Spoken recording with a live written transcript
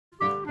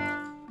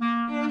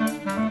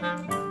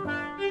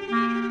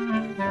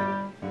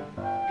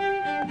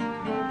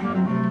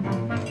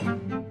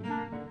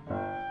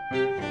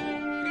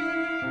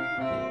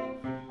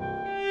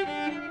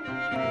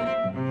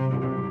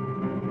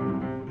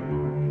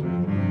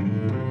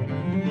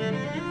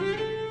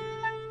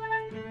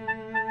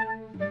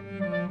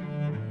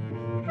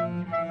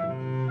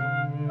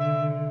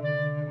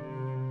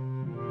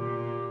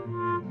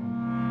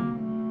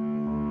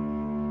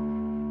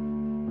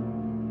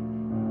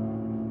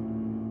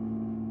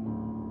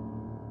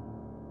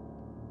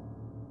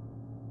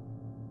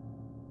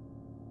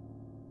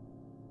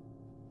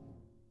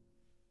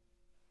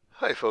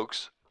Hi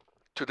folks,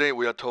 today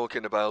we are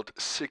talking about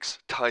 6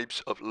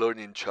 types of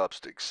learning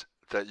chopsticks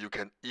that you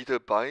can either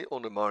buy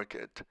on the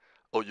market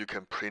or you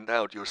can print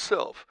out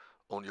yourself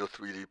on your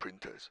 3D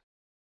printers.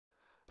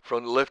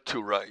 From left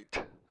to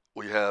right,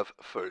 we have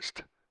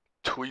first,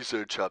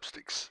 Tweezer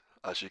chopsticks.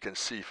 As you can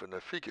see from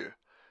the figure,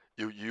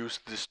 you use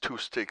these 2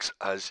 sticks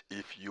as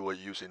if you were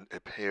using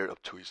a pair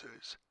of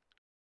tweezers.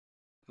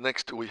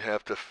 Next, we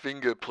have the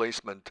finger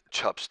placement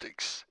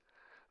chopsticks.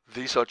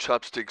 These are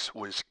chopsticks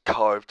with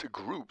carved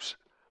grooves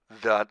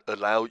that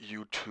allow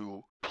you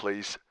to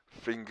place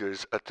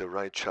fingers at the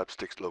right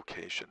chopsticks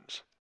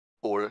locations,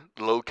 or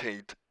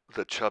locate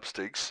the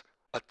chopsticks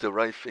at the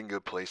right finger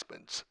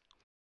placements.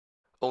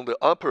 On the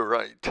upper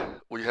right,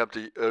 we have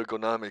the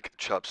ergonomic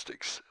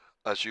chopsticks.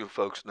 As you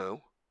folks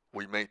know,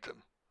 we made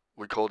them.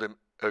 We call them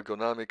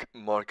Ergonomic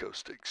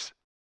Marcosticks.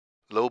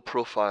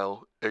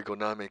 Low-profile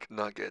ergonomic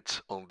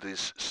nuggets on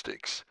these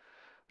sticks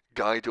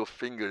guide your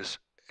fingers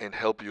and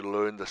help you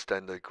learn the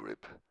standard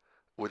grip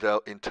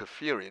without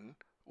interfering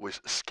with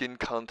skin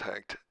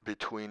contact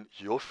between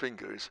your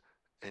fingers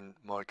and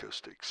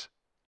Marcosticks.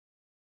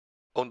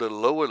 On the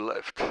lower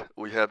left,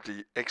 we have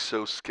the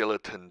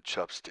Exoskeleton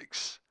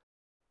chopsticks.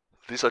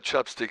 These are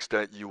chopsticks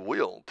that you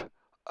wield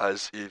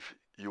as if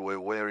you were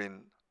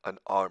wearing an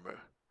armor.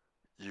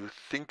 You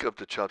think of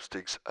the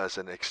chopsticks as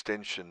an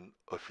extension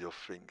of your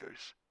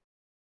fingers.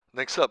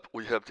 Next up,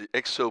 we have the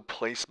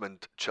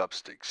Exo-placement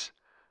chopsticks.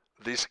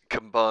 These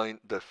combine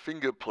the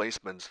finger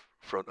placements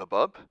from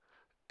above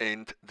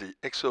and the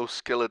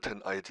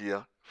exoskeleton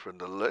idea from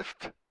the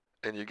left,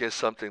 and you get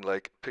something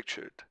like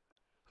pictured.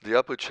 The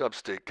upper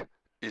chopstick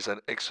is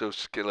an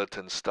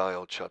exoskeleton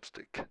style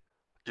chopstick.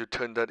 You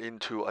turn that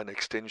into an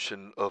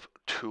extension of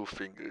 2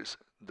 fingers,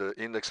 the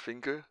index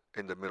finger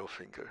and the middle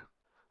finger.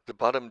 The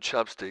bottom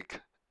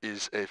chopstick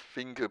is a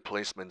finger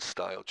placement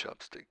style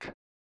chopstick.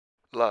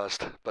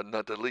 Last but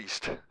not the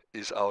least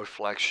is our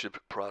flagship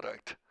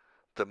product,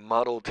 the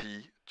Model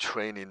T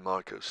Training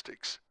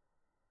Marcosticks.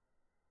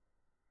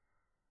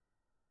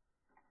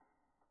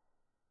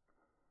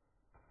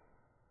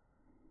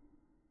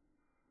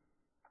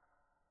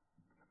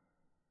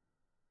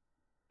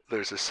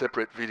 There's a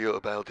separate video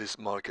about these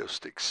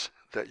Marcosticks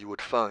that you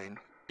would find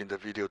in the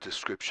video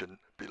description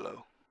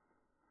below.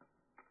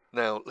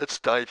 Now let's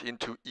dive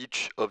into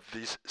each of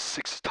these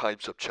 6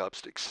 types of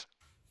chopsticks.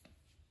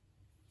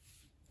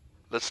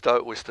 Let's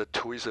start with the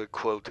Tweezer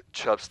quote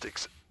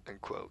chopsticks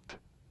unquote.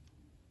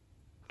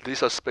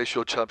 These are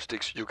special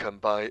chopsticks you can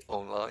buy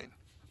online.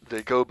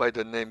 They go by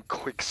the name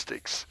quick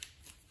sticks.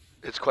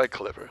 It's quite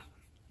clever.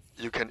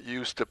 You can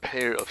use the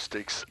pair of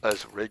sticks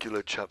as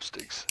regular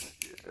chopsticks.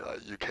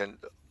 You can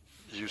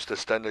use the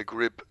standard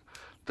grip.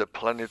 The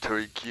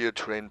planetary gear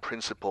train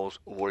principles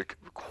work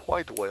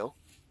quite well.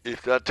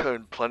 If that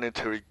term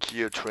planetary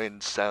gear train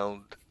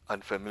sound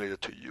unfamiliar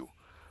to you,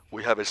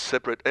 we have a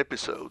separate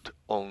episode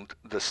on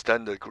the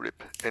standard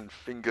grip and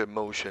finger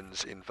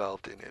motions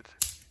involved in it.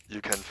 You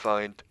can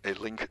find a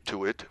link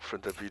to it from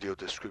the video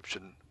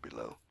description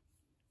below.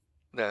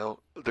 Now,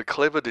 the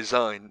clever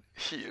design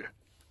here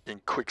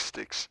in quick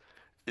sticks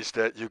is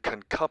that you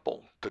can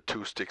couple the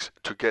 2 sticks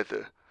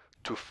together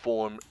to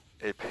form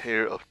a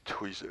pair of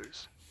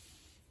tweezers.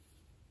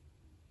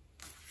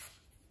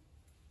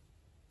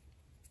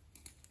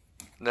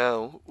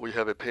 Now we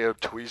have a pair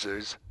of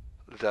tweezers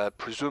that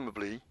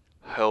presumably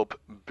help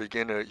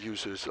beginner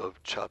users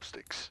of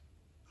chopsticks.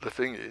 The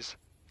thing is,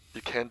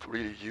 you can't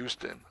really use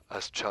them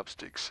as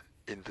chopsticks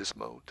in this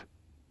mode.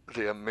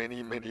 There are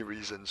many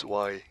reasons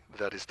why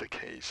that is the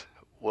case.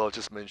 Well, I'll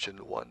just mention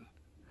one.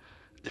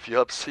 If you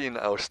have seen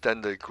our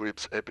standard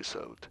grips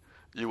episode,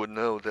 you would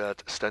know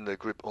that standard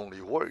grip only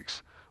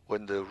works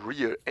when the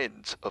rear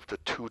ends of the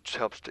 2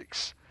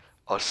 chopsticks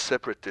are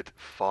separated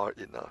far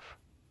enough.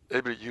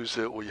 Every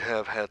user we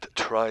have had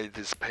try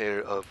this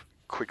pair of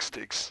quick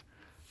sticks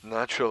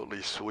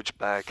naturally switch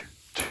back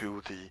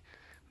to the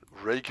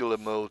regular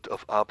mode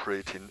of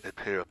operating a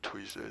pair of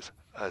tweezers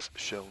as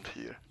shown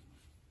here.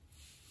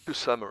 To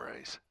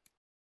summarize,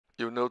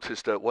 you'll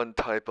notice that one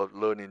type of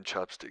learning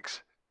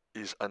chopsticks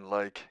is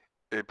unlike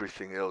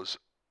everything else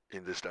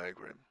in this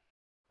diagram.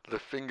 The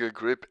finger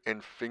grip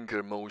and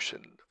finger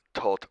motion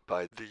taught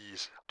by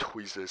these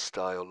tweezer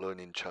style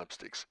learning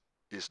chopsticks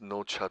is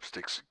no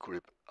chopsticks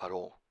grip at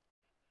all.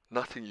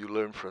 Nothing you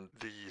learn from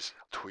these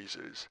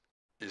tweezers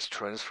is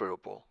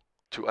transferable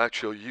to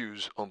actual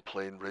use on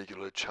plain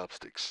regular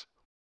chopsticks.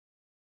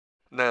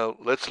 Now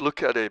let's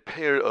look at a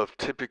pair of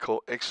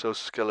typical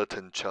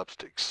exoskeleton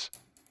chopsticks.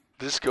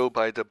 These go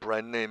by the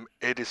brand name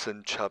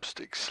Edison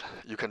chopsticks.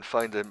 You can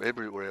find them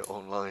everywhere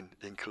online,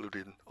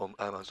 including on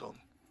Amazon.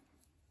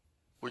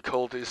 We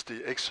call this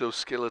the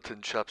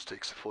exoskeleton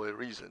chopsticks for a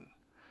reason.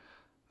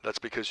 That's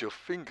because your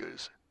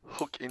fingers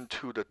hook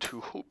into the 2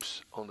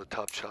 hoops on the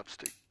top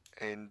chopstick,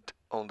 and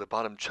on the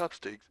bottom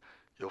chopstick,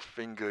 your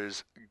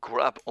fingers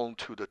grab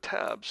onto the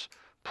tabs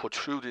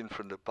protruding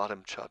from the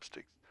bottom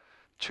chopstick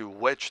to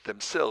wedge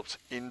themselves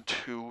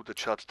into the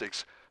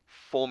chopsticks,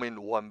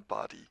 forming one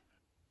body.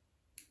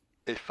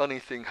 A funny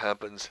thing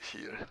happens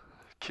here.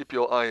 Keep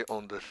your eye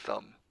on the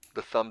thumb.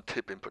 the thumb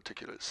tip in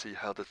particular. See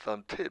how the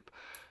thumb tip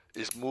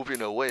is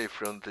moving away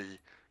from the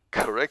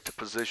correct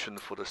position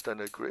for the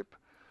standard grip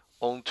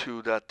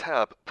onto that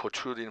tab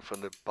protruding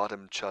from the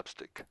bottom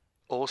chopstick.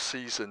 All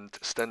seasoned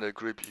standard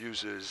grip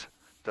users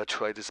that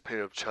tried this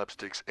pair of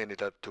chopsticks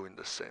ended up doing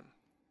the same.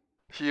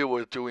 Here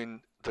we're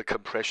doing the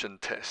compression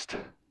test.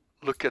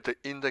 Look at the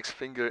index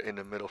finger and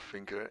the middle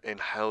finger and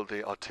how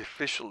they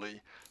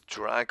artificially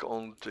drag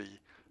on the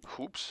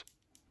hoops.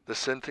 The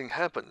same thing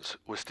happens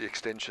with the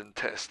extension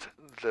test.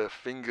 The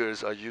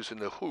fingers are using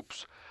the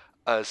hoops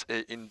as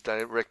an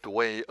indirect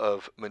way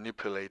of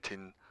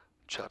manipulating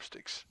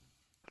chopsticks.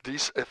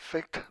 These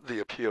affect the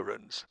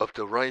appearance of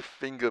the right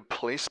finger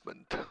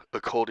placement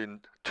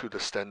according to the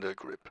standard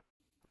grip,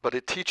 but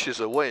it teaches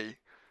away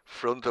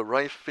from the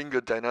right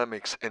finger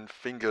dynamics and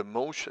finger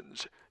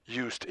motions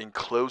used in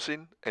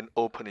closing and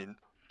opening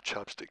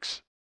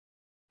chopsticks.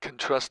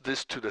 Contrast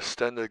this to the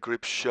standard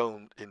grip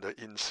shown in the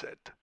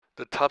inset.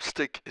 The top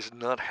stick is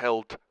not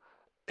held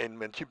and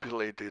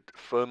manipulated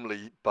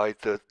firmly by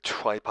the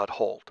tripod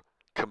hold,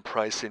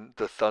 comprising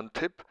the thumb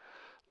tip,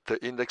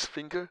 the index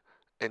finger,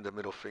 and the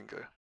middle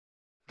finger.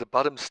 The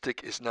bottom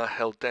stick is not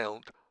held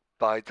down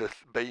by the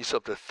base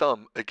of the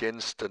thumb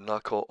against the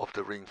knuckle of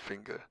the ring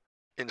finger.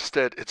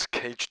 Instead, it's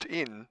caged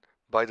in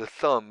by the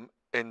thumb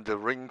and the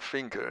ring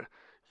finger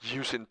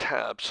using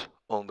tabs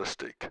on the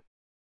stick.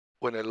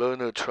 When a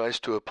learner tries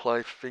to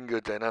apply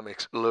finger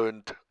dynamics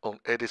learned on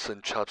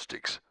Edison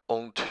chopsticks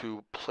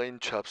onto plain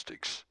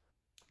chopsticks,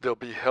 they'll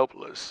be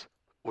helpless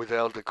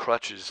without the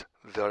crutches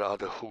that are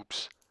the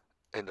hoops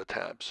and the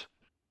tabs.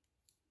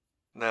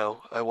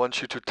 Now, I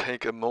want you to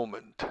take a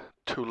moment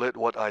to let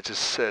what I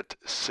just said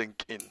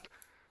sink in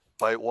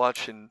by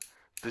watching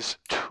these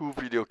two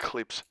video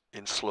clips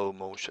in slow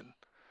motion.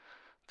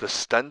 The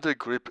standard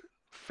grip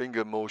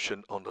finger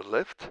motion on the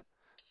left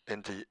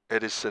and the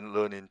Edison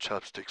learning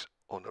chopsticks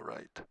on the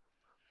right.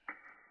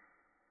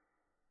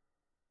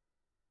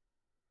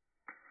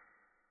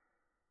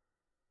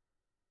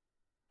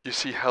 You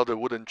see how the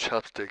wooden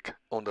chopstick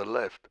on the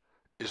left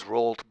is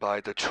rolled by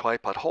the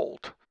tripod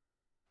hold.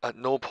 At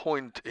no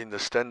point in the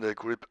standard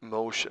grip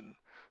motion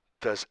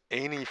does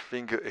any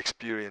finger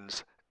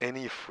experience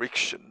any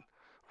friction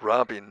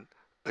rubbing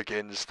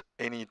against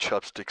any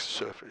chopstick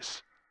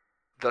surface.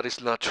 That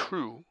is not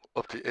true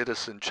of the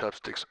Edison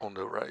chopsticks on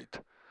the right.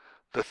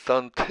 The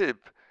thumb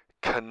tip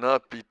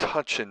cannot be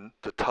touching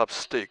the top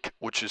stick,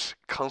 which is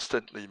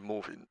constantly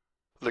moving.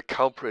 The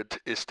culprit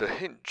is the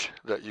hinge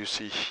that you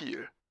see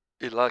here.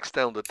 It locks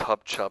down the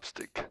top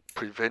chopstick,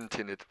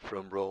 preventing it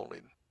from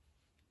rolling.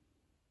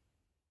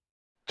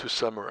 To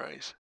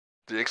summarize,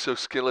 the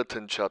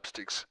exoskeleton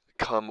chopsticks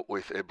come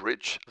with a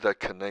bridge that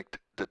connects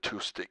the two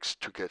sticks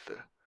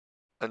together.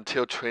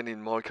 Until Training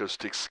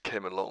Marcosticks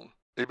came along,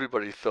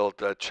 everybody thought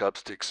that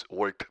chopsticks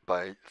worked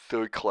by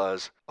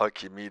third-class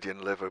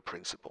Archimedean lever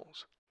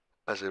principles.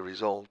 As a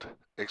result,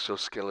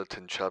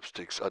 exoskeleton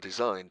chopsticks are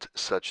designed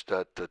such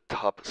that the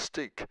top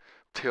stick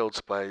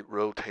tilts by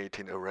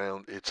rotating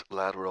around its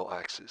lateral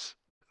axis.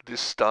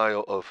 This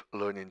style of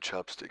learning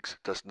chopsticks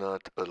does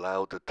not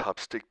allow the top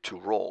stick to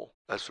roll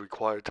as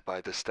required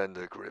by the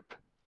standard grip.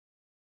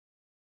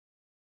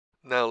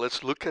 Now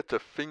let's look at the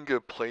finger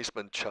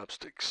placement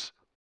chopsticks.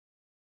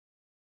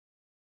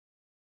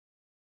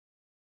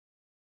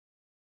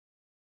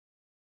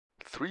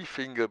 Three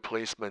finger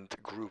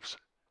placement grooves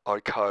are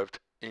carved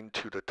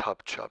into the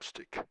top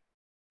chopstick.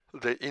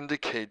 They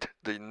indicate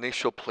the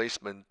initial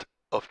placement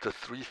of the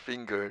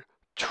three-finger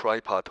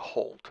tripod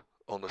hold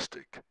on the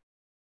stick.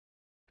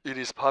 It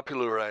is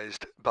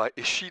popularized by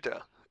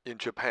Ishida in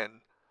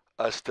Japan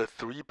as the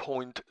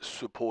three-point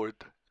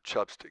support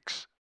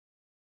chopsticks.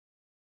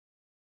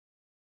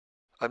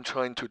 I'm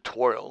trying to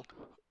twirl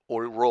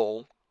or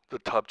roll the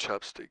top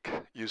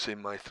chopstick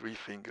using my three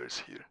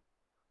fingers here.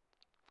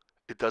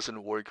 It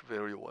doesn't work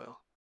very well.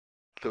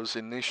 Those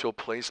initial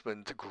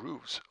placement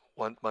grooves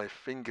want my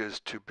fingers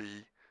to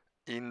be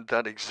in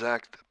that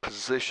exact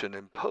position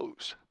and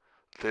pose.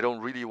 They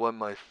don't really want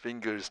my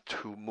fingers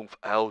to move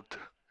out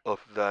of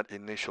that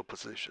initial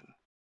position.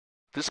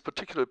 This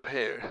particular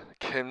pair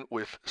came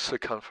with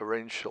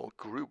circumferential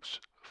grooves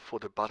for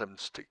the bottom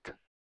stick.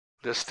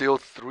 There's still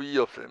three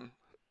of them,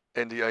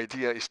 and the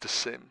idea is the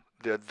same.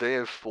 They're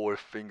there for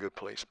finger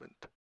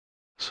placement.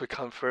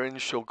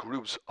 Circumferential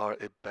grooves are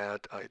a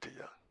bad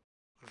idea.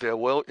 They're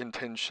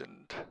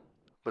well-intentioned,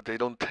 but they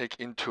don't take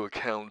into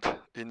account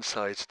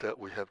insights that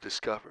we have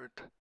discovered,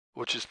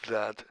 which is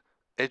that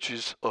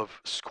edges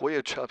of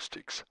square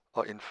chopsticks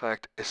are in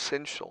fact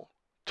essential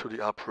to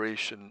the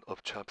operation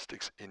of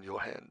chopsticks in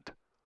your hand.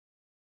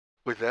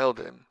 Without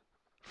them,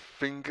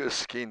 finger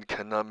skin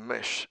cannot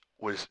mesh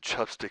with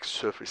chopstick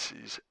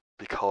surfaces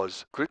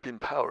because gripping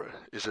power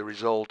is a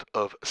result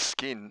of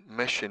skin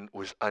meshing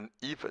with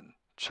uneven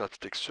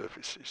chopstick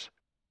surfaces.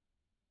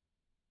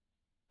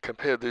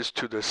 Compare this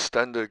to the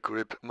standard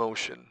grip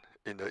motion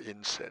in the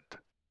inset.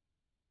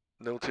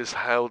 Notice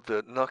how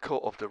the knuckle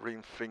of the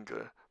ring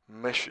finger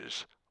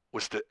meshes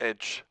with the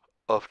edge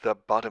of the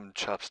bottom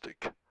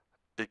chopstick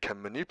it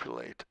can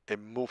manipulate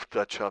and move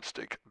that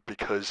chopstick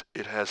because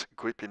it has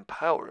gripping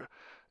power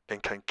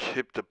and can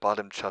keep the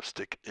bottom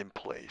chopstick in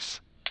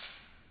place.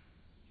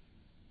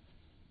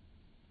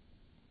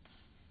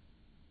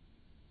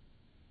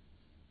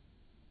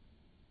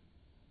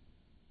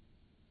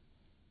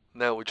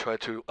 Now we try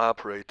to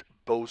operate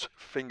both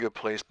finger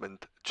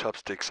placement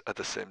chopsticks at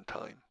the same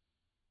time.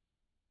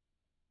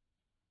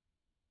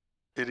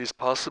 It is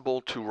possible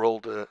to roll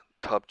the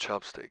top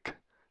chopstick.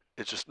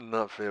 It's just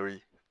not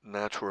very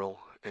natural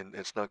and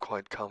it's not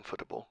quite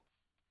comfortable.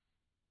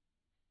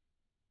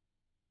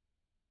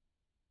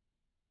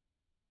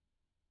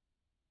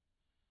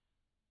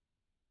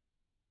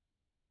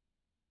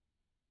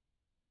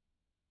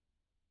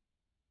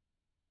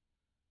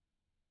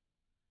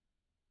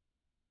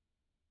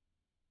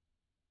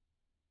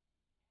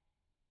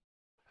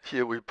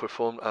 Here we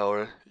perform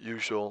our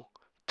usual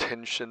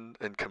tension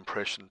and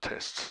compression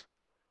tests.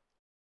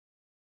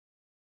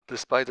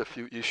 Despite a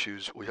few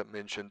issues we have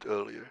mentioned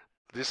earlier,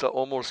 these are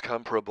almost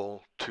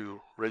comparable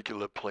to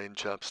regular plain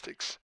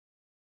chopsticks.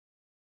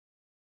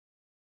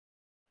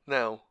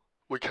 Now,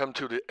 we come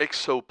to the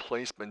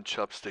Exo-placement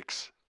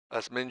chopsticks.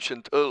 As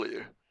mentioned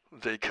earlier,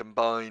 they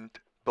combined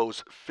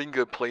both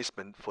finger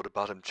placement for the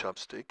bottom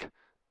chopstick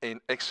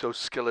and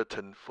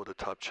exoskeleton for the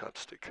top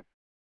chopstick.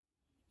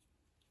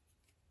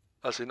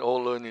 As in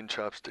all learning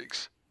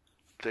chopsticks,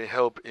 they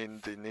help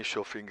in the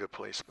initial finger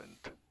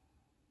placement.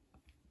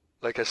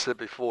 Like I said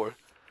before,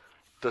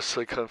 the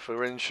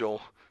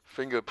circumferential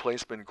finger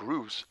placement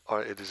grooves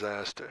are a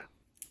disaster.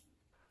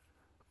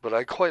 But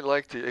I quite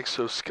like the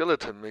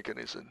exoskeleton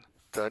mechanism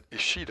that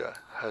Ishida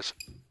has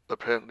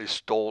apparently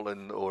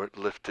stolen or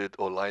lifted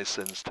or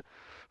licensed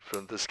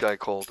from this guy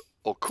called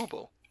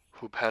Okubo,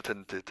 who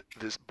patented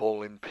this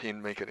bowling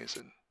pin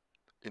mechanism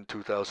in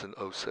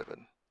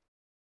 2007.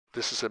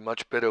 This is a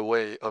much better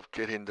way of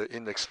getting the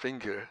index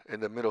finger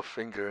and the middle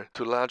finger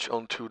to latch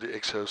onto the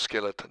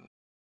exoskeleton.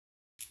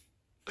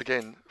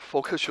 Again,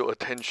 focus your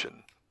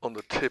attention on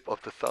the tip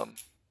of the thumb.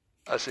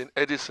 As in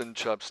Edison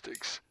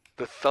chopsticks,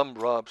 the thumb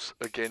rubs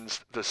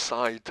against the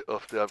side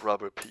of the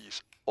rubber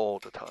piece all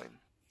the time.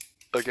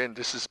 Again,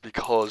 this is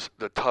because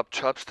the top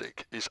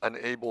chopstick is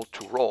unable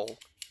to roll.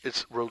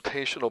 Its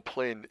rotational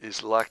plane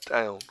is locked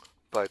down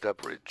by that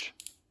bridge.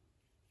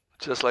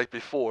 Just like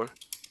before,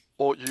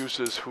 all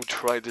users who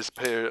tried this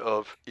pair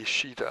of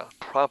Ishida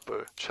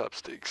proper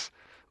chopsticks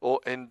all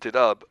ended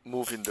up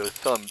moving their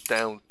thumb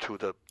down to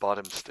the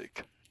bottom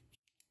stick.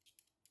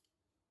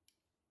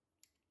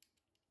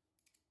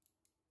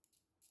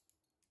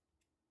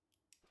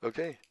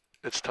 Okay,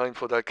 it's time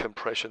for that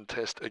compression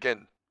test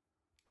again.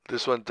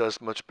 This one does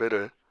much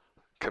better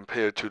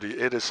compared to the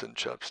Edison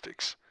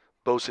chopsticks,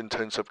 both in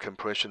terms of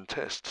compression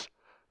tests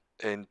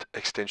and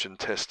extension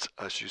tests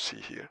as you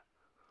see here.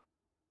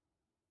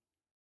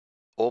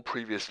 All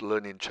previous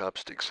learning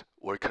chopsticks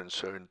were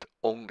concerned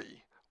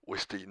only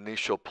with the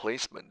initial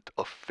placement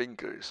of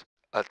fingers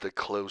at the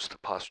closed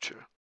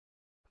posture.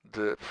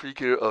 The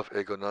figure of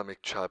ergonomic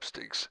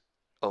chopsticks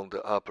on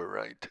the upper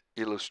right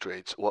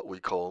illustrates what we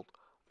call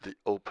the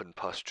open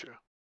posture.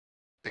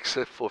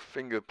 Except for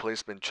finger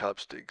placement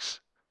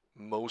chopsticks,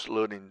 most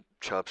learning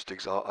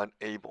chopsticks are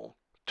unable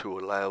to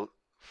allow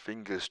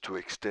fingers to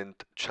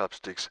extend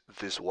chopsticks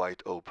this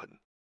wide open.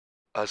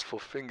 As for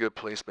finger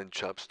placement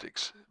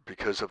chopsticks,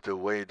 because of the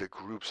way the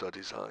groups are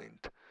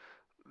designed,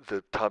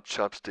 the top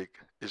chopstick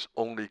is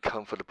only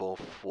comfortable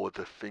for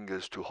the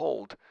fingers to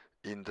hold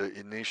in the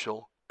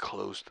initial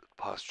closed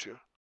posture.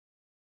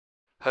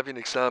 Having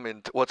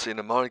examined what's in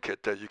the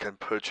market that you can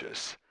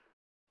purchase,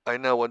 I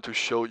now want to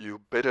show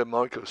you better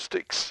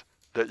Marcosticks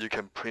that you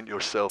can print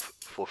yourself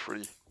for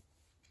free.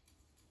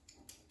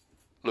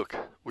 Look,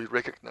 we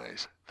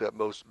recognize that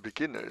most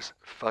beginners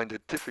find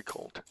it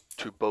difficult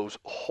to both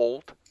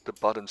hold the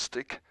bottom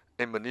stick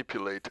and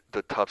manipulate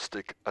the top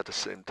stick at the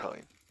same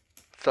time.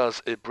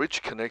 Thus, a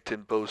bridge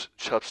connecting both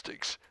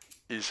chopsticks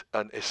is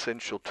an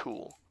essential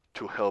tool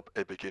to help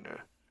a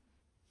beginner.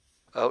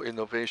 Our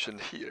innovation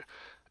here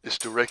is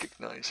to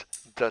recognize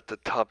that the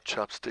top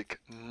chopstick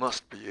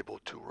must be able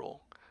to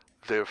roll.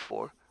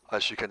 Therefore,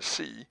 as you can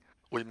see,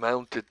 we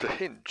mounted the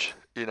hinge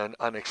in an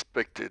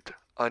unexpected,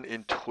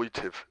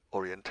 unintuitive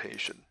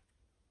orientation.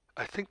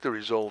 I think the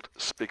result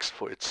speaks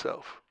for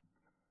itself.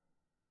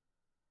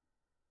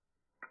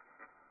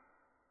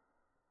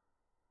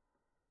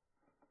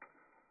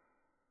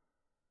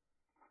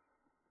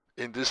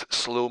 In this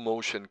slow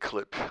motion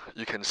clip,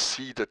 you can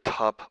see the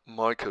top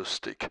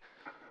Marcostick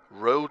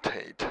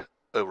rotate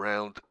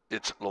around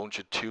its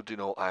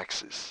longitudinal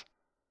axis.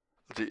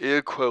 The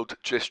air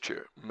quote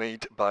gesture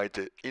made by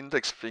the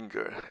index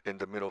finger and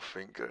the middle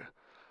finger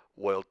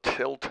will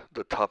tilt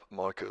the top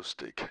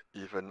Marcostick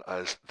even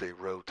as they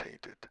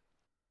rotated.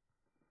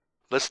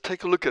 Let's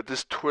take a look at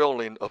this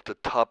twirling of the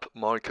top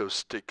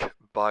Marcostick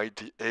by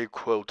the air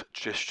quote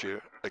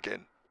gesture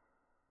again.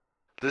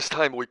 This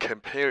time we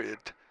compare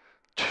it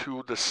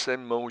to the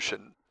same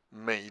motion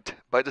made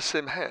by the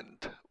same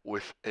hand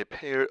with a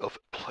pair of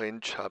plain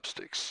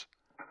chopsticks.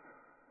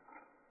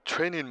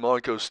 Training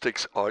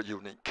Marcosticks are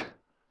unique.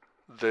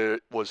 there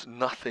was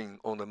nothing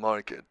on the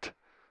market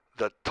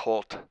that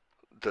taught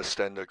the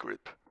standard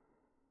grip.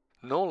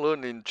 No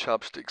learning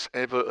chopsticks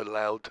ever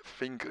allowed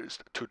fingers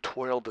to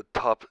twirl the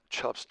top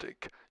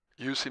chopstick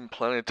using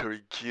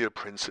planetary gear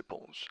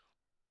principles.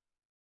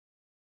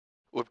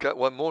 We've got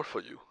one more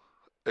for you,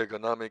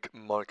 Ergonomic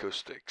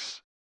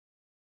Marcosticks.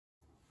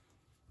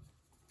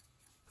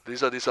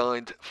 These are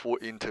designed for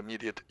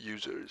intermediate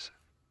users.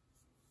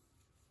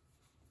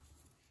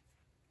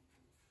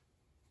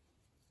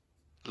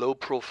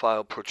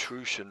 Low-profile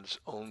protrusions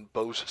on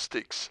both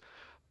sticks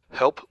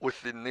help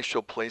with the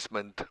initial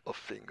placement of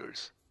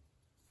fingers,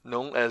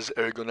 known as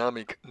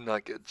ergonomic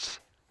nuggets.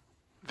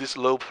 These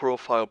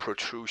low-profile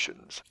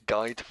protrusions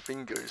guide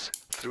fingers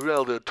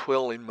throughout the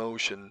twirling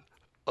motion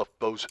of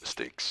both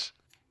sticks.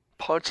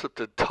 Parts of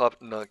the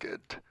top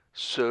nugget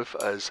serve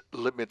as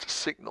limit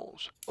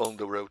signals on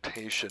the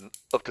rotation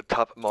of the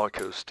top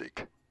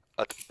Marcostick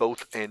at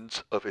both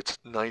ends of its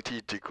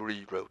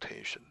 90-degree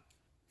rotation.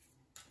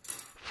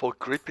 For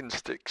gripping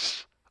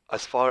sticks,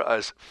 as far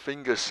as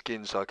finger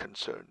skins are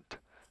concerned,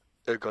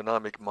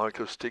 ergonomic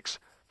Marcosticks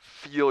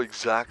feel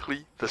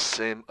exactly the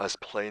same as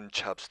plain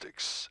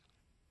chopsticks.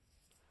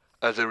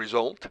 As a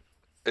result,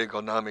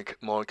 ergonomic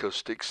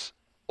Marcosticks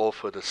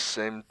offer the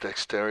same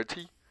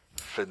dexterity,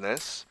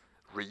 finesse,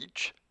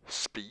 reach,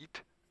 speed,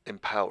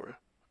 and power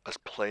as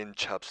plain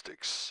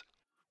chopsticks.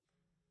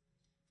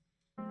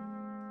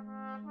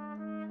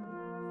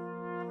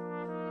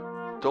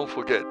 Don't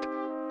forget,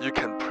 you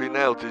can print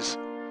out these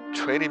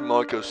Training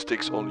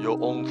Marcosticks on your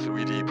own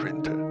 3D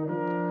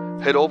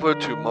printer. Head over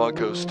to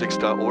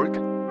marcosticks.org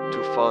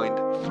to find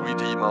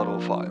 3D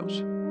model files.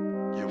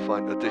 You'll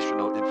find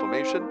additional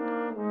information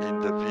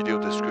in the video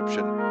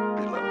description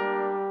below.